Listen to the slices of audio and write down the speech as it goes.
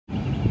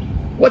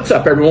What's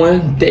up,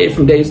 everyone? Dave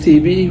from Dave's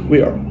TV.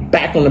 We are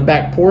back on the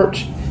back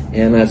porch,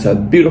 and it's a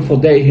beautiful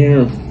day here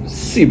in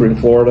Sebring,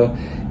 Florida.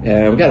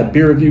 And we got a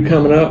beer review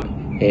coming up,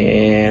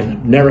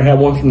 and never had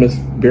one from this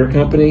beer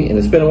company, and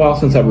it's been a while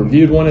since I've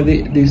reviewed one of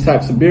these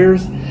types of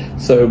beers.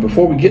 So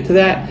before we get to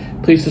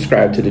that, please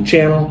subscribe to the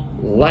channel,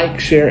 like,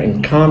 share,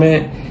 and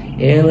comment,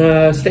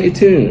 and stay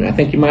tuned. I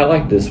think you might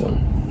like this one.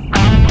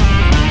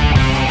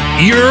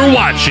 You're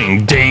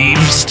watching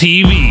Dave's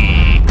TV.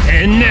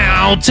 And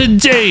now to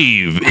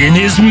Dave in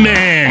his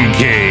man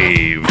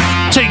cave.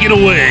 Take it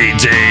away,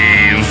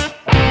 Dave.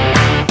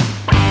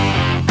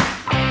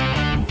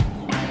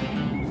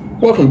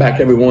 Welcome back,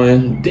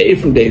 everyone.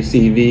 Dave from Dave's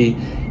TV.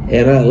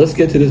 And let's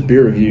get to this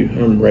beer review.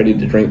 I'm ready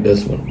to drink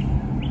this one.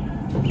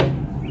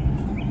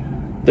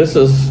 This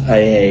is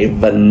a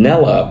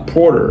vanilla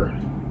porter.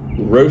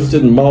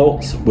 Roasted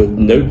malts with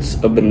notes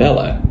of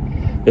vanilla.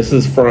 This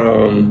is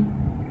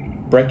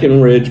from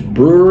Breckenridge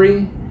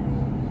Brewery.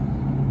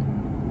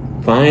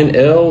 Fine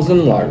ales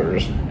and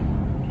lagers.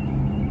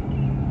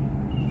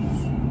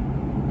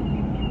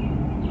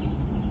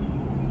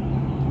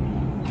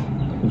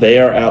 They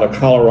are out of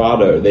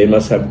Colorado. They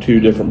must have two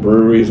different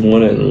breweries.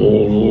 One in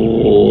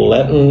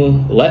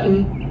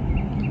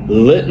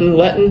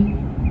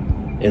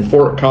Lytton, in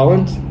Fort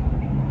Collins.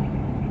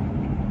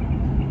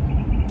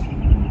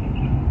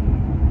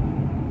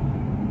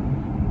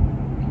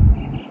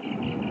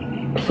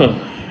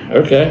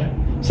 Okay.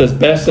 It says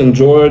best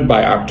enjoyed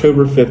by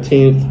October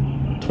 15th.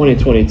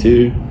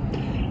 2022.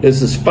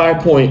 This is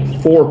 5.4%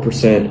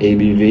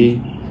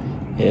 ABV,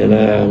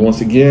 and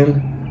once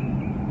again,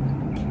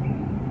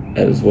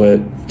 that is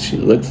what she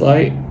looks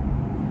like.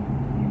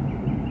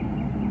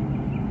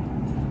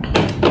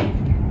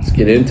 Let's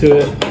get into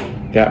it.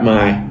 Got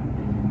my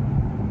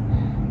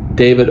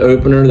David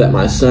opener that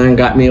my son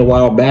got me a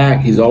while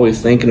back. He's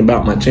always thinking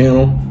about my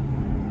channel.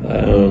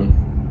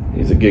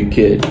 He's a good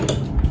kid.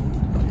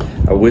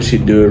 I wish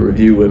he'd do a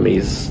review with me.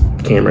 He's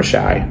camera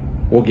shy.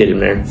 We'll get him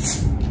there.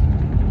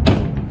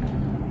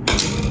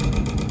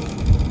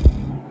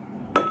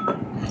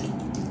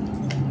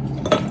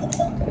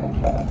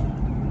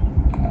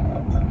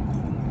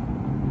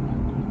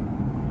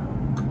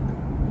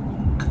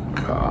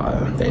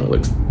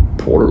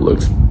 Porter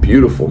looks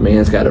beautiful, man.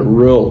 It's got a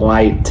real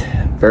light,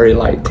 very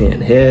light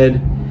tan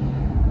head.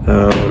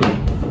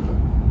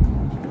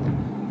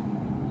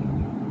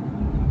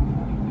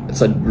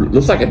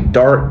 Looks like a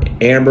dark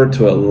amber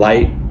to a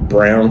light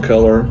brown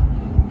color.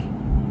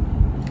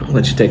 I'll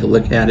let you take a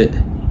look at it.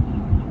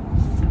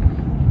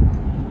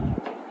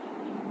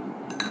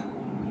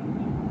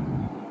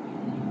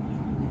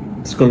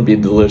 It's going to be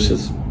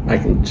delicious. I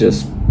can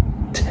just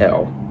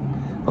tell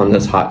on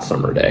this hot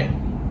summer day.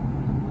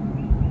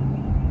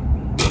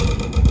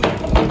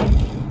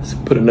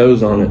 Put a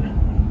nose on it.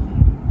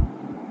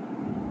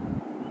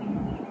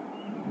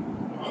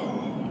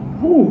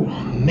 Oh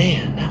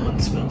man, that one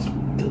smells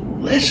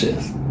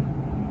delicious.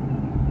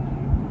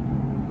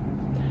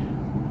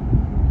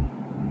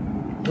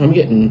 I'm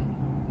getting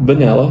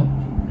vanilla.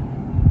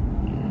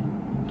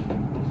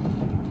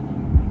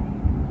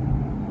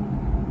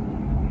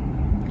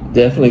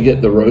 Definitely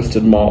get the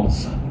roasted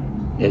malts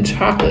and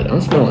chocolate.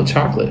 I'm smelling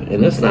chocolate,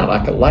 and it's not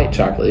like a light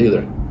chocolate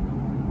either.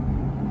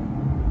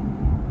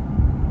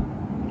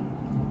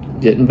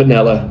 Getting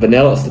vanilla.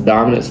 Vanilla is the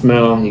dominant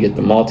smell. You get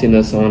the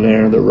maltiness on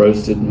there, the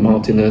roasted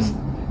maltiness,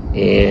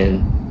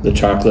 and the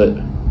chocolate.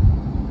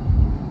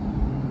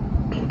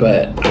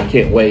 But I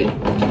can't wait.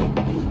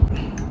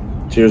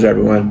 Cheers,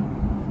 everyone.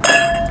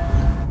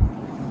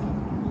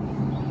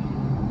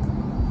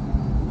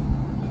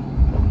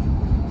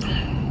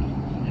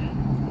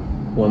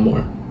 One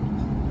more.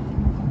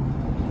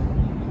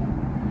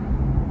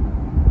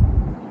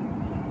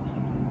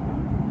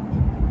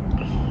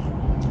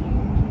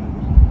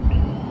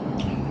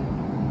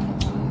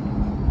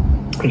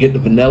 I get the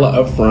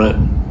vanilla up front.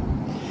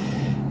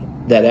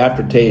 That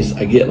aftertaste,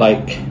 I get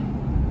like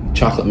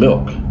chocolate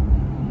milk.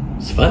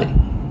 It's funny.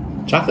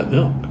 Chocolate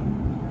milk.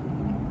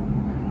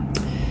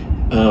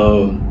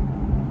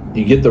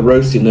 You get the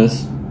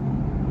roastiness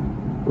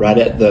right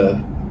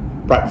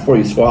before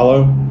you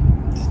swallow.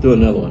 Let's do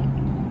another one.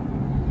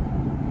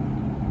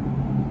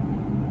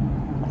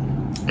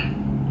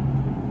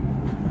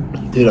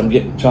 Dude, I'm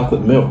getting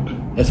chocolate milk.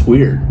 That's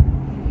weird.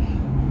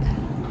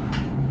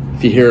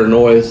 If you hear a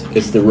noise,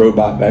 it's the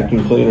robot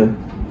vacuum cleaner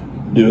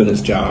doing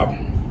its job.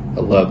 I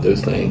love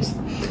those things.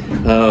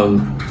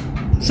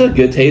 It's a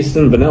good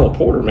tasting vanilla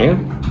porter,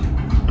 man.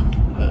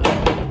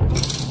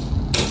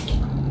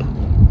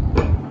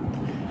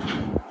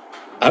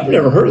 I've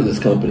never heard of this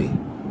company.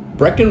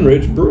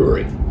 Breckenridge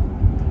Brewery.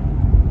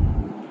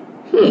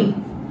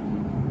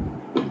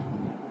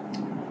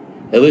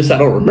 At least I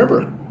don't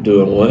remember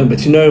doing one,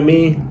 but you know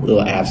me, a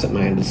little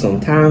absent-minded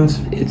sometimes.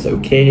 It's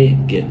okay,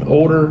 getting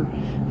older.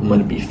 I'm going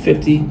to be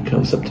 50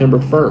 come September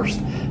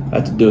 1st. I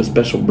have to do a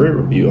special beer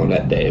review on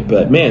that day.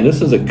 But man,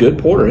 this is a good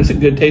porter. It's a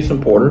good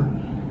tasting porter.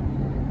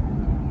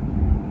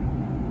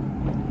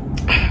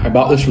 I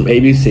bought this from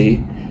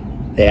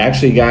ABC. They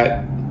actually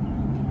got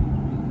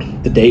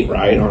the date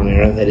right on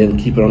there. They didn't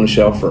keep it on the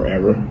shelf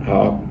forever.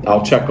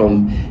 I'll check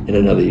them in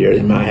another year.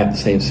 They might have the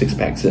same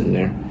 6-pack sitting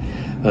there.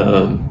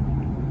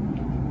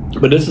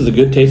 But this is a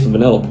good tasting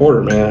vanilla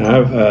porter, man.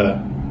 I've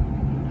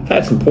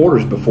had some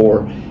porters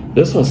before.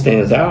 This one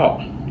stands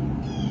out.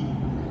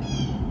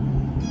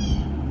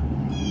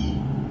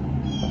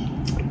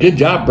 Good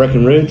job,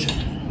 Breckenridge.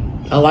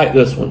 I like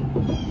this one.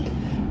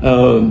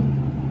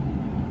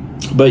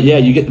 But yeah,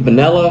 you get the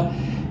vanilla,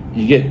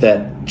 you get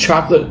that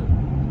chocolate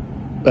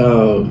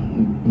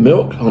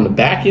milk on the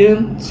back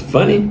end. It's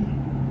funny.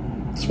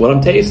 It's what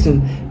I'm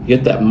tasting. You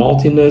get that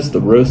maltiness,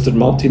 the roasted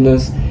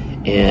maltiness,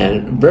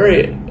 and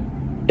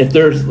if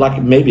there's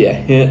like maybe a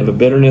hint of a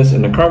bitterness,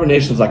 and the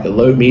carbonation is like a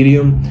low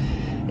medium,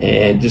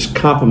 and just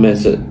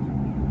complements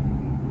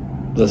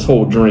this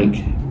whole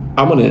drink.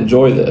 I'm gonna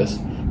enjoy this.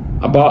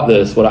 I bought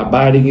this. Would I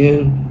buy it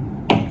again?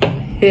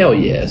 Hell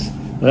yes.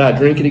 Would I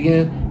drink it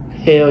again?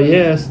 Hell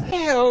yes.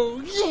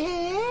 Hell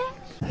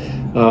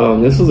yeah.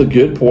 This is a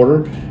good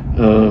porter.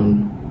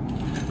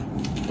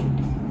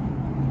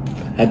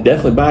 I'd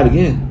definitely buy it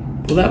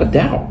again, without a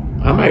doubt.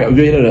 I might go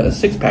get a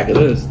 6-pack of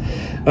this.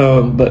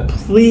 But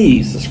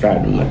please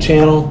subscribe to my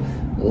channel,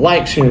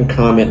 like, share, and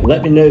comment.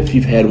 Let me know if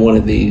you've had one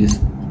of these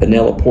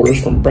vanilla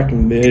porters from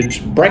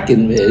Breckenridge.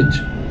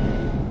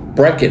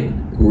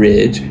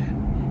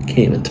 Can't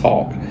even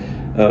talk.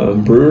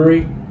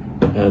 Brewery.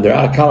 They're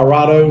out of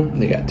Colorado.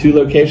 They got 2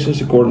 locations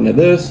according to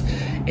this.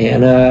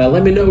 And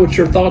let me know what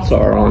your thoughts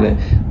are on it.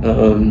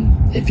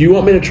 If you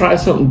want me to try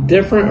something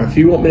different, or if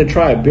you want me to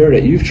try a beer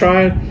that you've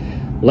tried,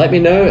 let me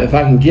know. If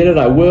I can get it,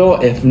 I will.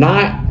 If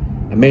not,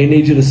 I may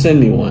need you to send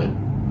me one.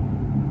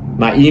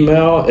 My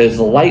email is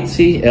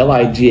lightsey,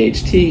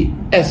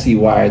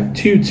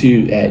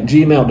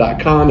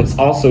 lightsey22@gmail.com. It's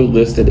also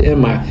listed in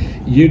my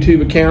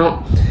YouTube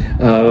account.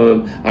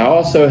 I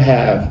also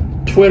have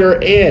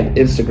Twitter and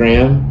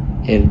Instagram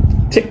and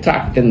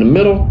TikTok in the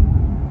middle.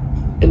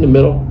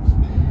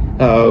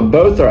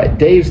 Both are at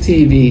Dave's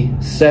TV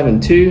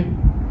 72.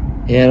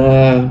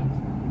 And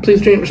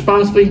please drink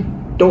responsibly.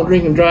 Don't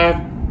drink and drive.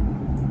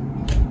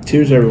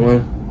 Cheers,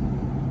 everyone.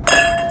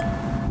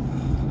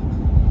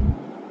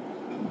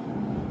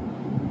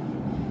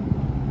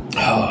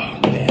 Oh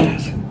man,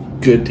 that's a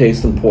good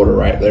tasting porter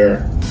right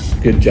there.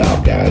 Good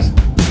job, guys.